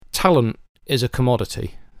talent is a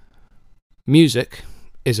commodity. Music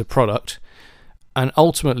is a product, and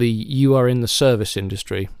ultimately you are in the service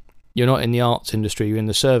industry. You're not in the arts industry, you're in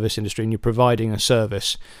the service industry and you're providing a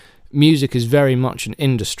service. Music is very much an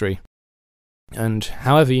industry, and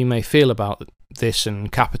however you may feel about this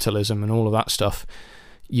and capitalism and all of that stuff,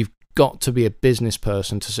 you've got to be a business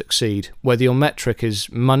person to succeed, whether your metric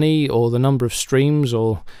is money or the number of streams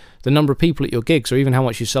or the number of people at your gigs or even how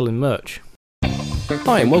much you sell in merch.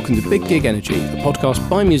 Hi and welcome to Big Gig Energy, a podcast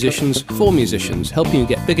by musicians for musicians, helping you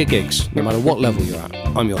get bigger gigs, no matter what level you're at.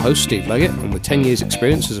 I'm your host, Steve Leggett, and with 10 years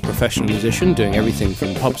experience as a professional musician, doing everything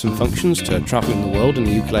from pubs and functions to travelling the world in a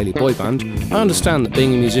ukulele boy band, I understand that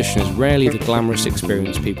being a musician is rarely the glamorous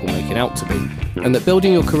experience people make it out to be, and that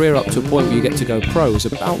building your career up to a point where you get to go pro is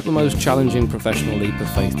about the most challenging professional leap of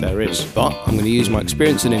faith there is. But I'm going to use my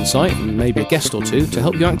experience and insight, and maybe a guest or two, to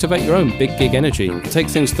help you activate your own big gig energy and take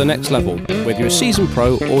things to the next level, whether you're a seasoned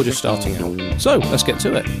pro or just starting out. So, let's get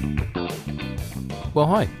to it. Well,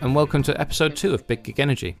 hi, and welcome to episode 2 of Big Gig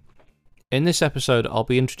Energy. In this episode, I'll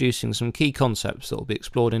be introducing some key concepts that will be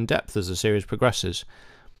explored in depth as the series progresses.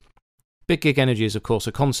 Big Gig Energy is, of course,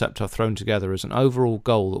 a concept I've thrown together as an overall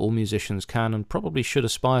goal that all musicians can and probably should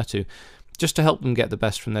aspire to, just to help them get the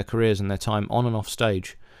best from their careers and their time on and off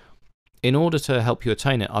stage. In order to help you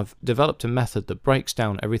attain it, I've developed a method that breaks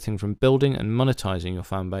down everything from building and monetizing your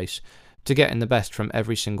fan base to getting the best from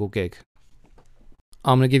every single gig.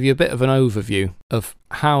 I'm going to give you a bit of an overview of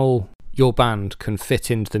how your band can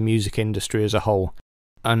fit into the music industry as a whole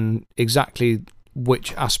and exactly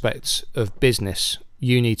which aspects of business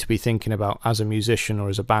you need to be thinking about as a musician or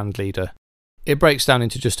as a band leader. It breaks down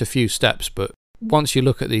into just a few steps, but once you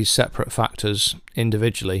look at these separate factors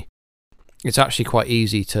individually, it's actually quite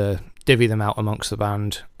easy to divvy them out amongst the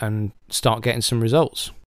band and start getting some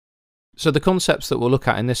results. So the concepts that we'll look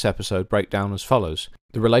at in this episode break down as follows: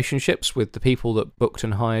 the relationships with the people that booked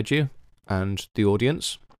and hired you and the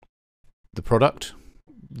audience, the product,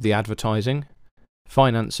 the advertising,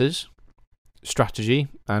 finances, strategy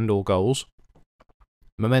and or goals,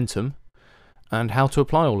 momentum, and how to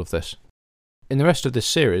apply all of this. In the rest of this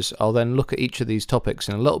series, I'll then look at each of these topics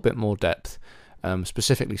in a little bit more depth,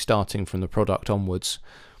 specifically starting from the product onwards,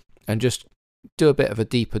 and just do a bit of a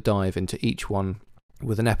deeper dive into each one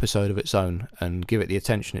with an episode of its own and give it the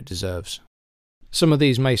attention it deserves. Some of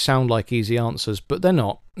these may sound like easy answers, but they're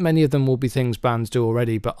not. Many of them will be things bands do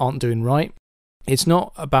already but aren't doing right. It's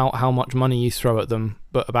not about how much money you throw at them,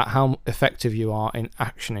 but about how effective you are in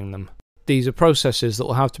actioning them. These are processes that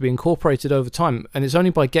will have to be incorporated over time, and it's only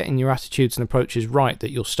by getting your attitudes and approaches right that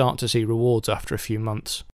you'll start to see rewards after a few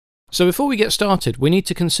months. So before we get started, we need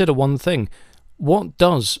to consider one thing. What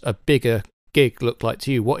does a bigger gig look like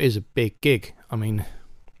to you? What is a big gig? I mean,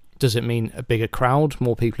 does it mean a bigger crowd,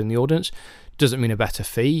 more people in the audience? Does it mean a better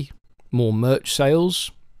fee, more merch sales,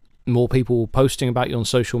 more people posting about you on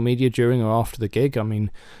social media during or after the gig? I mean,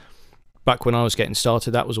 back when I was getting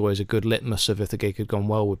started, that was always a good litmus of if the gig had gone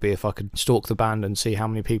well, would be if I could stalk the band and see how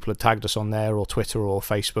many people had tagged us on there, or Twitter or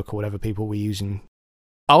Facebook or whatever people were using.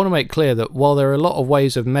 I want to make clear that while there are a lot of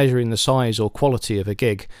ways of measuring the size or quality of a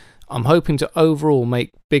gig, I'm hoping to overall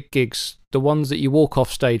make big gigs the ones that you walk off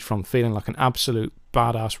stage from feeling like an absolute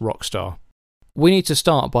badass rock star. We need to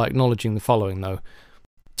start by acknowledging the following though.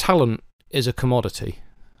 Talent is a commodity.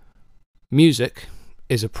 Music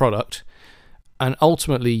is a product, and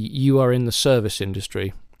ultimately you are in the service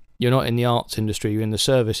industry. You're not in the arts industry, you're in the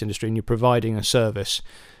service industry and you're providing a service.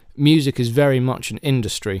 Music is very much an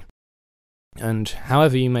industry, and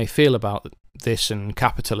however you may feel about this and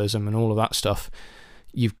capitalism and all of that stuff,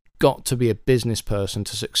 you've got to be a business person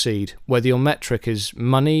to succeed, whether your metric is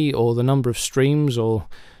money or the number of streams or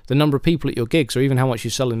the number of people at your gigs or even how much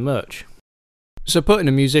you sell in merch. So putting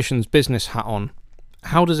a musician's business hat on,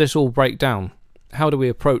 how does this all break down? How do we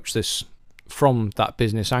approach this from that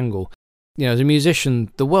business angle? You know, as a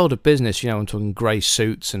musician, the world of business, I'm talking grey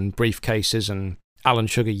suits and briefcases and Alan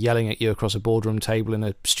Sugar yelling at you across a boardroom table in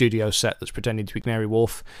a studio set that's pretending to be Canary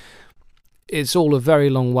Wharf. It's all a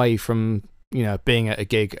very long way from being at a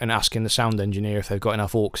gig and asking the sound engineer if they've got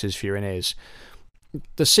enough auxes for your in-ears.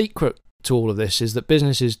 The secret to all of this is that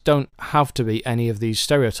businesses don't have to be any of these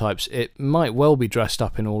stereotypes. It might well be dressed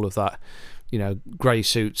up in all of that, grey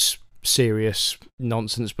suits, serious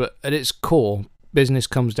nonsense, but at its core, business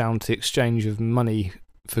comes down to the exchange of money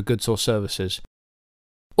for goods or services.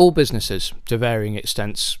 All businesses, to varying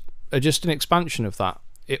extents, are just an expansion of that.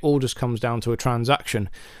 It all just comes down to a transaction.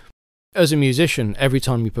 As a musician, every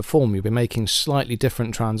time you perform, you'll be making slightly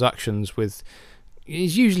different transactions with,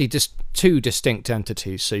 it's usually just two distinct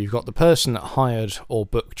entities. So you've got the person that hired or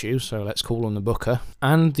booked you, so let's call them the booker,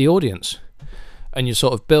 and the audience. and you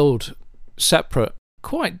sort of build separate,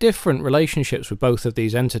 quite different relationships with both of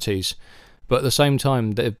these entities, but at the same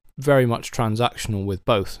time they're very much transactional with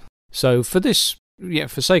both. So for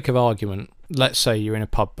sake of argument, let's say you're in a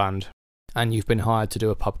pub band and you've been hired to do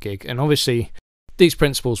a pub gig, and obviously these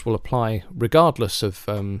principles will apply regardless of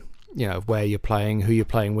where you're playing, who you're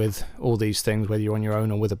playing with, all these things, whether you're on your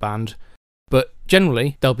own or with a band. But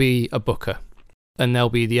generally there'll be a booker, and there'll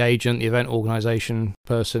be the agent, the event organisation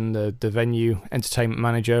person, the venue entertainment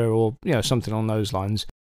manager, or something along those lines.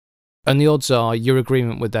 And the odds are your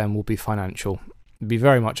agreement with them will be financial. It'll be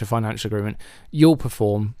very much a financial agreement. You'll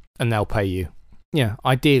perform and they'll pay you. Yeah,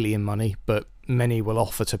 ideally in money, but many will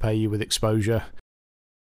offer to pay you with exposure.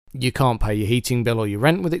 You can't pay your heating bill or your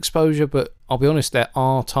rent with exposure, but I'll be honest, there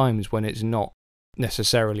are times when it's not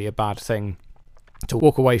necessarily a bad thing to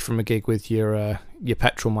walk away from a gig with your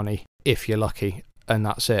petrol money, if you're lucky, and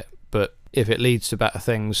that's it. But if it leads to better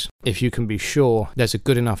things, if you can be sure there's a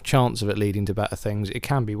good enough chance of it leading to better things, it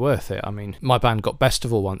can be worth it. I mean, my band got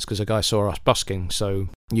Festival once because a guy saw us busking, so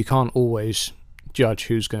you can't always judge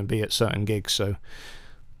who's going to be at certain gigs. So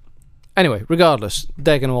anyway, regardless,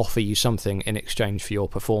 they're going to offer you something in exchange for your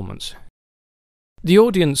performance. The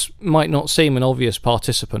audience might not seem an obvious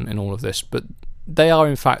participant in all of this, but they are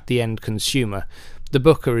in fact the end consumer. The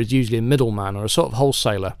booker is usually a middleman or a sort of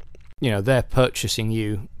wholesaler. They're purchasing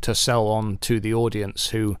you to sell on to the audience,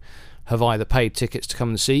 who have either paid tickets to come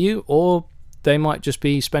and see you, or they might just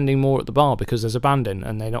be spending more at the bar because there's a band in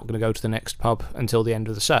and they're not going to go to the next pub until the end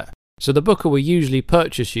of the set. So the booker will usually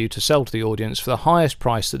purchase you to sell to the audience for the highest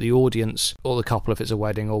price that the audience, or the couple if it's a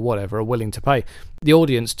wedding or whatever, are willing to pay. The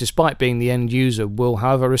audience, despite being the end user, will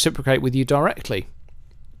however reciprocate with you directly,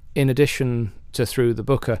 in addition to through the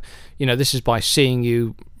booker. This is by seeing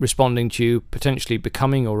you, responding to you, potentially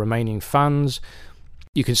becoming or remaining fans.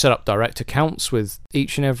 You can set up direct accounts with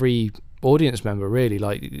each and every audience member, really.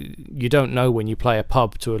 Like, you don't know when you play a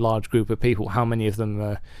pub to a large group of people how many of them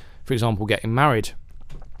are, for example, getting married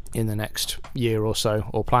in the next year or so,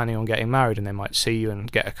 or planning on getting married, and they might see you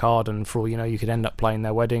and get a card, and for all you know, you could end up playing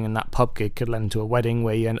their wedding, and that pub gig could lend to a wedding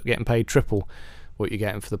where you end up getting paid triple what you're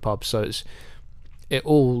getting for the pub. So it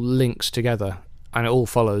all links together and it all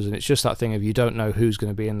follows, and it's just that thing of you don't know who's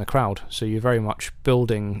going to be in the crowd, so you're very much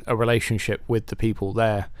building a relationship with the people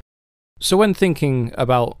there. So when thinking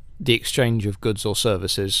about the exchange of goods or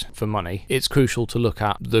services for money, it's crucial to look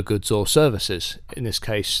at the goods or services, in this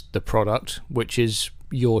case the product, which is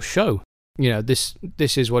your show. This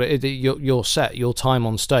is what it is. Your set, your time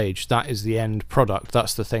on stage, that is the end product,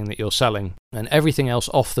 that's the thing that you're selling, and everything else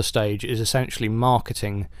off the stage is essentially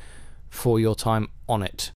marketing for your time on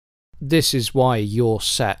it. This is why your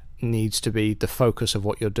set needs to be the focus of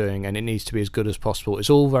what you're doing, and it needs to be as good as possible. It's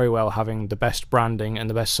all very well having the best branding and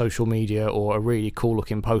the best social media or a really cool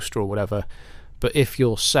looking poster or whatever, but if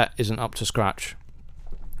your set isn't up to scratch,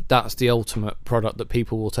 that's the ultimate product that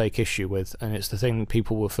people will take issue with, and it's the thing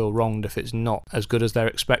people will feel wronged if it's not as good as they're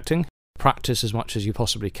expecting. Practice as much as you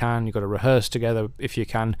possibly can. You've got to rehearse together if you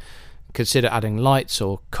can. Consider adding lights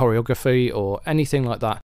or choreography or anything like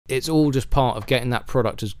that. It's all just part of getting that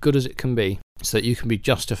product as good as it can be, so that you can be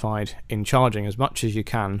justified in charging as much as you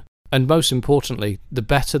can. And most importantly, the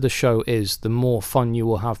better the show is, the more fun you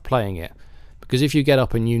will have playing it. Because if you get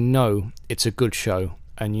up and you know it's a good show,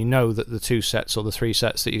 and you know that the 2 sets or the 3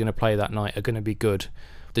 sets that you're going to play that night are going to be good,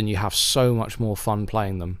 then you have so much more fun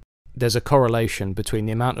playing them. There's a correlation between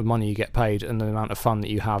the amount of money you get paid and the amount of fun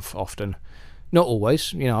that you have often. Not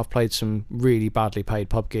always, I've played some really badly paid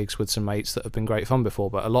pub gigs with some mates that have been great fun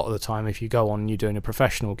before, but a lot of the time if you go on and you're doing a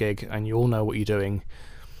professional gig and you all know what you're doing,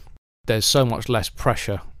 there's so much less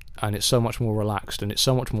pressure and it's so much more relaxed and it's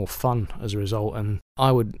so much more fun as a result. And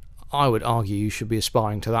I would argue you should be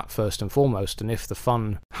aspiring to that first and foremost, and if the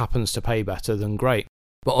fun happens to pay better, then great.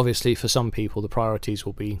 But obviously for some people the priorities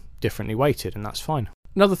will be differently weighted, and that's fine.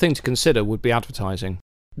 Another thing to consider would be advertising.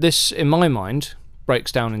 This, in my mind,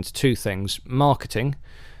 breaks down into 2 things. Marketing,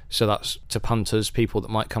 so that's to punters, people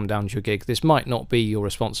that might come down to your gig. This might not be your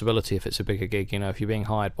responsibility if it's a bigger gig. If you're being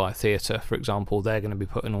hired by a theatre, for example, they're going to be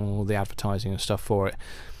putting on all the advertising and stuff for it.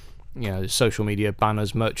 Social media,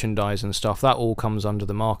 banners, merchandise and stuff, that all comes under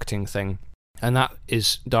the marketing thing, and that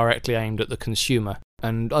is directly aimed at the consumer,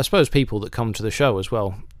 and I suppose people that come to the show as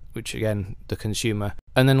well, which again, the consumer.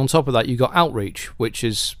 And then on top of that you've got outreach, which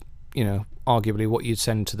is arguably what you'd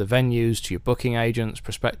send to the venues, to your booking agents,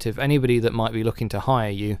 prospective, anybody that might be looking to hire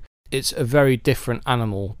you. It's a very different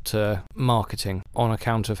animal to marketing, on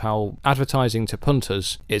account of how advertising to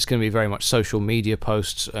punters, it's going to be very much social media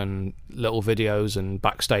posts and little videos and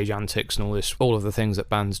backstage antics and all of the things that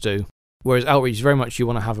bands do. Whereas outreach is very much you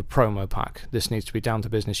want to have a promo pack. This needs to be down to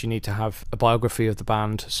business. You need to have a biography of the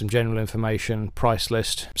band, some general information, price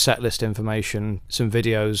list, set list information, some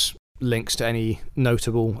videos, links to any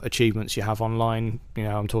notable achievements you have online.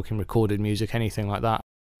 I'm talking recorded music, anything like that.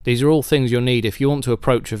 These are all things you'll need if you want to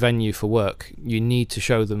approach a venue for work. You need to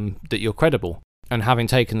show them that you're credible. And having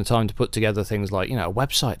taken the time to put together things like, a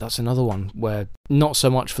website, that's another one where not so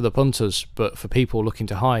much for the punters, but for people looking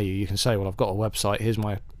to hire you, you can say, well, I've got a website, here's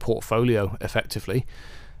my portfolio, effectively.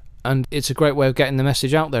 And it's a great way of getting the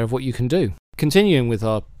message out there of what you can do. Continuing with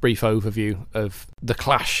our brief overview of the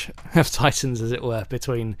clash of titans, as it were,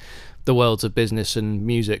 between the worlds of business and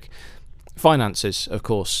music. Finances, of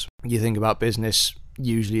course. You think about business,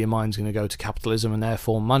 usually your mind's going to go to capitalism and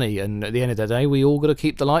therefore money, and at the end of the day we all got to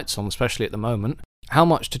keep the lights on, especially at the moment. How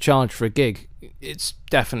much to charge for a gig? It's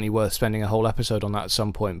definitely worth spending a whole episode on that at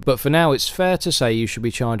some point, but for now it's fair to say you should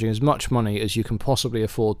be charging as much money as you can possibly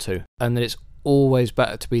afford to, and that it's always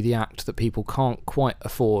better to be the act that people can't quite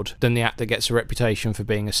afford than the act that gets a reputation for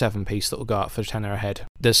being a 7-piece that will go out for a tenner a head.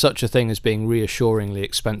 There's such a thing as being reassuringly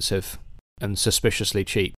expensive and suspiciously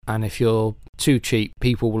cheap, and if you're too cheap,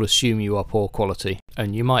 people will assume you are poor quality,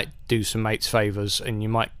 and you might do some mates favours, and you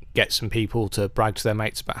might get some people to brag to their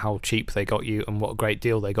mates about how cheap they got you and what a great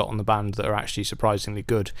deal they got on the band that are actually surprisingly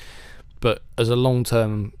good. But as a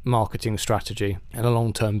long-term marketing strategy and a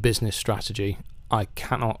long-term business strategy, I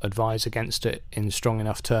cannot advise against it in strong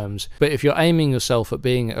enough terms. But if you're aiming yourself at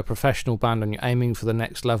being a professional band and you're aiming for the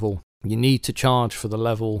next level, you need to charge for the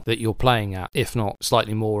level that you're playing at, if not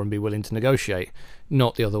slightly more, and be willing to negotiate,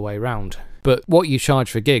 not the other way round. But what you charge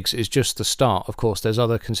for gigs is just the start. Of course, there's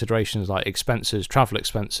other considerations like expenses, travel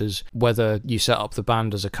expenses, whether you set up the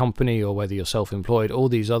band as a company or whether you're self-employed, all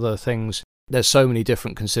these other things. There's so many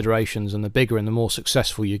different considerations, and the bigger and the more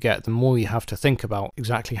successful you get, the more you have to think about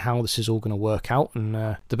exactly how this is all going to work out and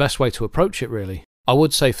the best way to approach it, really. I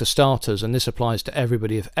would say for starters, and this applies to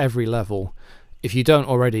everybody of every level, if you don't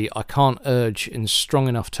already, I can't urge in strong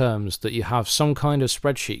enough terms that you have some kind of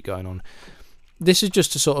spreadsheet going on. This is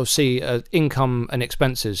just to sort of see an income and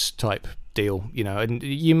expenses type deal, and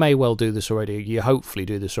you may well do this already, you hopefully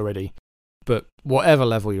do this already, but whatever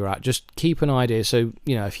level you're at, just keep an idea. So,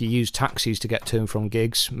 if you use taxis to get to and from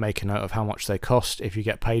gigs, make a note of how much they cost. If you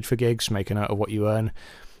get paid for gigs, make a note of what you earn.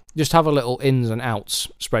 Just have a little ins and outs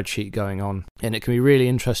spreadsheet going on, and it can be really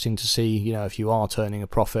interesting to see, if you are turning a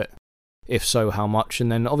profit. If so, how much?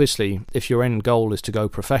 And then obviously, if your end goal is to go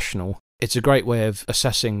professional, it's a great way of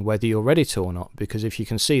assessing whether you're ready to or not, because if you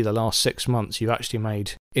can see the last 6 months you've actually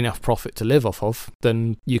made enough profit to live off of,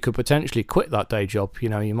 then you could potentially quit that day job.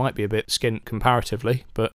 You might be a bit skint comparatively,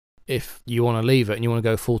 but if you want to leave it and you want to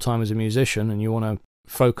go full-time as a musician and you want to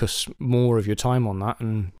focus more of your time on that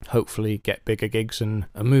and hopefully get bigger gigs and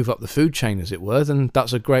move up the food chain, as it were, then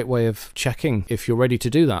that's a great way of checking if you're ready to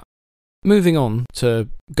do that. Moving on to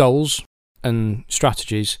goals and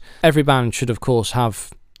strategies. Every band should, of course,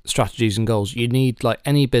 have strategies and goals. You need, like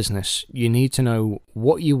any business, you need to know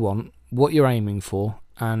what you want, what you're aiming for,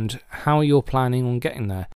 and how you're planning on getting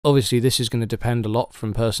there. Obviously, this is going to depend a lot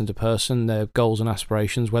from person to person, their goals and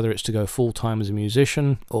aspirations, whether it's to go full-time as a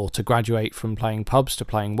musician or to graduate from playing pubs to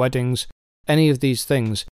playing weddings. Any of these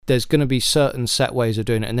things, there's going to be certain set ways of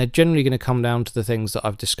doing it, and they're generally going to come down to the things that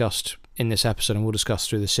I've discussed in this episode and we'll discuss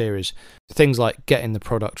through the series. Things like getting the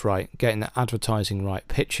product right, getting the advertising right,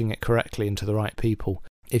 pitching it correctly into the right people.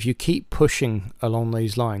 If you keep pushing along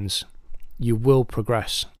these lines, you will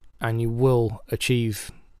progress and you will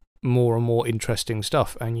achieve more and more interesting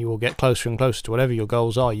stuff, and you will get closer and closer to whatever your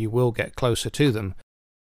goals are. You will get closer to them.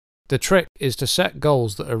 The trick is to set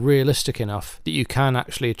goals that are realistic enough that you can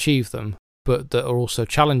actually achieve them, but that are also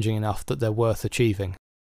challenging enough that they're worth achieving.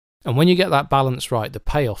 And when you get that balance right, the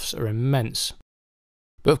payoffs are immense.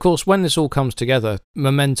 But of course, when this all comes together,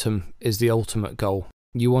 momentum is the ultimate goal.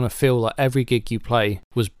 You want to feel like every gig you play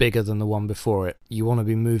was bigger than the one before it. You want to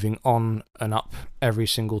be moving on and up every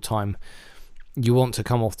single time. You want to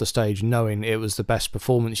come off the stage knowing it was the best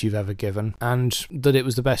performance you've ever given and that it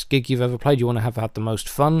was the best gig you've ever played. You want to have had the most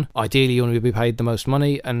fun. Ideally, you want to be paid the most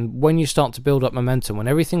money. And when you start to build up momentum, when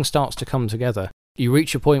everything starts to come together, you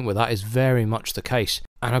reach a point where that is very much the case.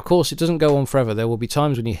 And of course, it doesn't go on forever. There will be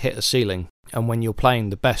times when you hit a ceiling and when you're playing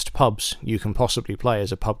the best pubs you can possibly play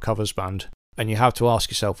as a pub covers band. And you have to ask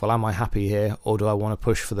yourself, well, am I happy here, or do I want to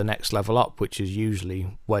push for the next level up, which is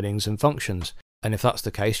usually weddings and functions? And if that's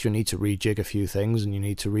the case, you'll need to rejig a few things, and you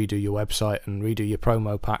need to redo your website and redo your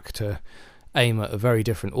promo pack to aim at a very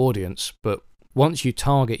different audience. But once you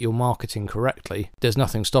target your marketing correctly, there's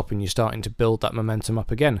nothing stopping you starting to build that momentum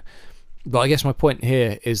up again. But I guess my point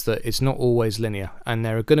here is that it's not always linear, and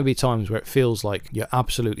there are going to be times where it feels like you're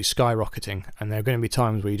absolutely skyrocketing, and there are going to be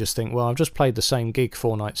times where you just think, well, I've just played the same gig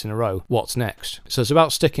 4 nights in a row, what's next? So it's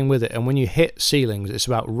about sticking with it, and when you hit ceilings, it's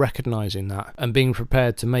about recognising that and being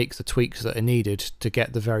prepared to make the tweaks that are needed to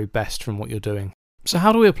get the very best from what you're doing. So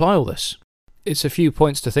how do we apply all this? It's a few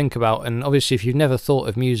points to think about, and obviously if you've never thought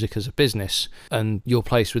of music as a business and your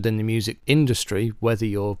place within the music industry, whether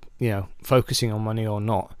you're, focusing on money or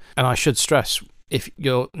not, and I should stress, if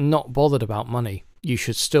you're not bothered about money, you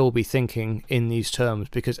should still be thinking in these terms,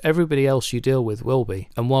 because everybody else you deal with will be.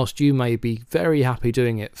 And whilst you may be very happy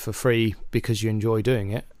doing it for free because you enjoy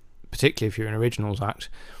doing it, particularly if you're an originals act,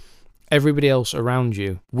 everybody else around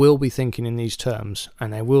you will be thinking in these terms,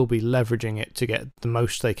 and they will be leveraging it to get the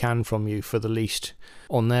most they can from you for the least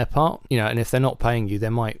on their part. And if they're not paying you, they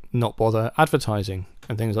might not bother advertising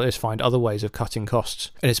and things like this, find other ways of cutting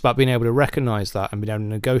costs. And it's about being able to recognise that and being able to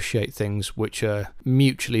negotiate things which are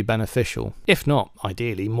mutually beneficial. If not,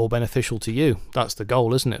 ideally, more beneficial to you. That's the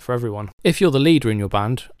goal, isn't it, for everyone? If you're the leader in your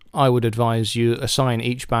band, I would advise you assign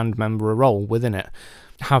each band member a role within it.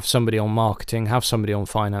 Have somebody on marketing, have somebody on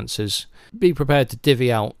finances. Be prepared to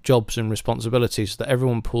divvy out jobs and responsibilities so that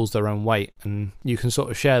everyone pulls their own weight, and you can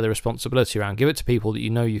sort of share the responsibility around. Give it to people that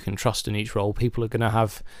you know you can trust in each role. People are going to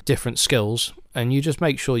have different skills, and you just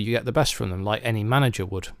make sure you get the best from them, like any manager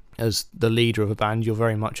would. As the leader of a band, you're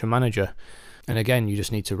very much a manager. And again, you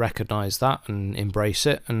just need to recognise that and embrace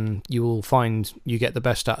it, and you will find you get the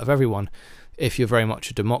best out of everyone. If you're very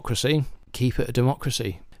much a democracy, keep it a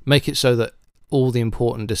democracy. Make it so that all the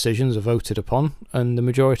important decisions are voted upon and the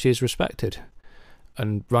majority is respected,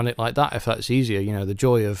 and run it like that if that's easier. The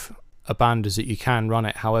joy of a band is that you can run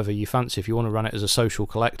it however you fancy. If you want to run it as a social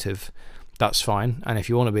collective, that's fine, and if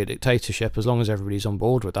you want to be a dictatorship, as long as everybody's on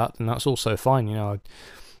board with that, then that's also fine.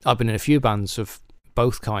 I've been in a few bands of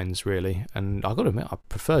both kinds really, and I've got to admit I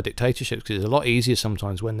prefer dictatorships because it's a lot easier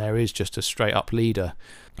sometimes when there is just a straight up leader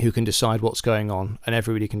who can decide what's going on, and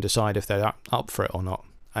everybody can decide if they're up for it or not.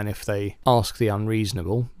 And if they ask the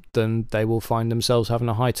unreasonable, then they will find themselves having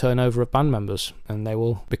a high turnover of band members, and they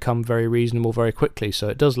will become very reasonable very quickly. So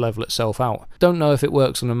it does level itself out. Don't know if it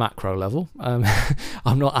works on a macro level. I'm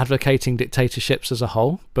not advocating dictatorships as a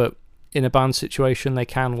whole, but in a band situation they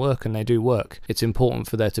can work, and they do work. It's important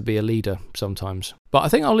for there to be a leader sometimes. But I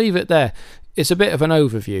think I'll leave it there. It's a bit of an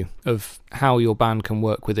overview of how your band can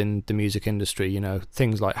work within the music industry.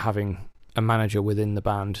 Things like having a manager within the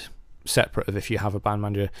band, separate of if you have a band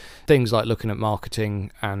manager, things like looking at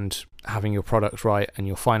marketing and having your product right and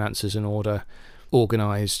your finances in order,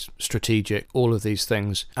 organised, strategic, all of these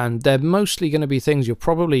things. And they're mostly going to be things you're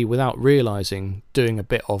probably, without realising, doing a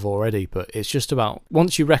bit of already, but it's just about,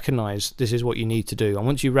 once you recognise this is what you need to do, and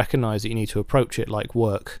once you recognise that you need to approach it like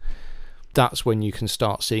work, that's when you can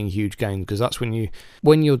start seeing huge gains, because that's when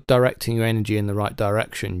you're directing your energy in the right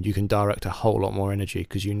direction, you can direct a whole lot more energy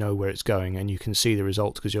because you know where it's going, and you can see the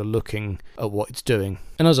results because you're looking at what it's doing.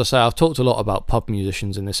 And as I say, I've talked a lot about pub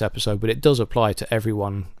musicians in this episode, but it does apply to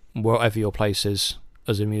everyone, wherever your place is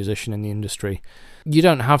as a musician in the industry. You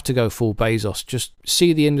don't have to go full Bezos, just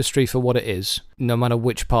see the industry for what it is, no matter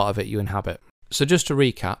which part of it you inhabit. So just to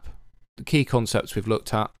recap, the key concepts we've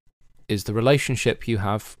looked at is the relationship you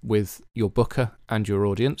have with your booker and your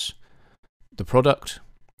audience, the product,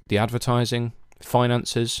 the advertising,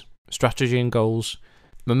 finances, strategy and goals,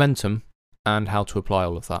 momentum, and how to apply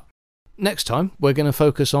all of that. Next time, we're going to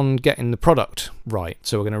focus on getting the product right,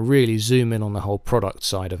 so we're going to really zoom in on the whole product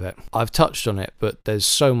side of it. I've touched on it, but there's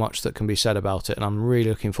so much that can be said about it, and I'm really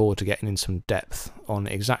looking forward to getting in some depth on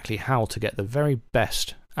exactly how to get the very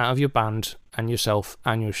best out of your band and yourself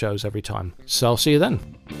and your shows every time. So I'll see you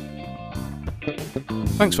then.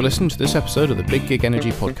 Thanks for listening to this episode of the Big Gig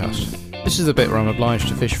Energy podcast. This is the bit where I'm obliged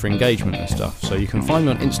to fish for engagement and stuff, so you can find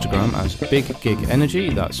me on Instagram as Big Gig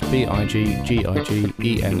Energy, that's BIGGIGENERGY,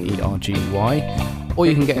 or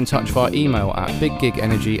you can get in touch via email at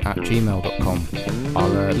biggigenergy@gmail.com.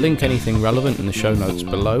 I'll link anything relevant in the show notes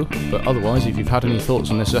below, but otherwise, if you've had any thoughts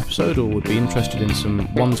on this episode or would be interested in some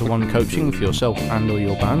one-to-one coaching for yourself and or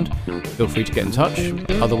your band, feel free to get in touch.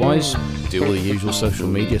 Otherwise, do all the usual social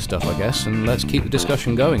media stuff, I guess, and let's keep the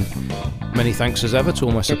discussion going. Many thanks as ever to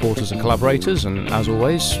all my supporters and collaborators, and as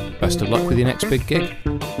always, best of luck with your next big gig.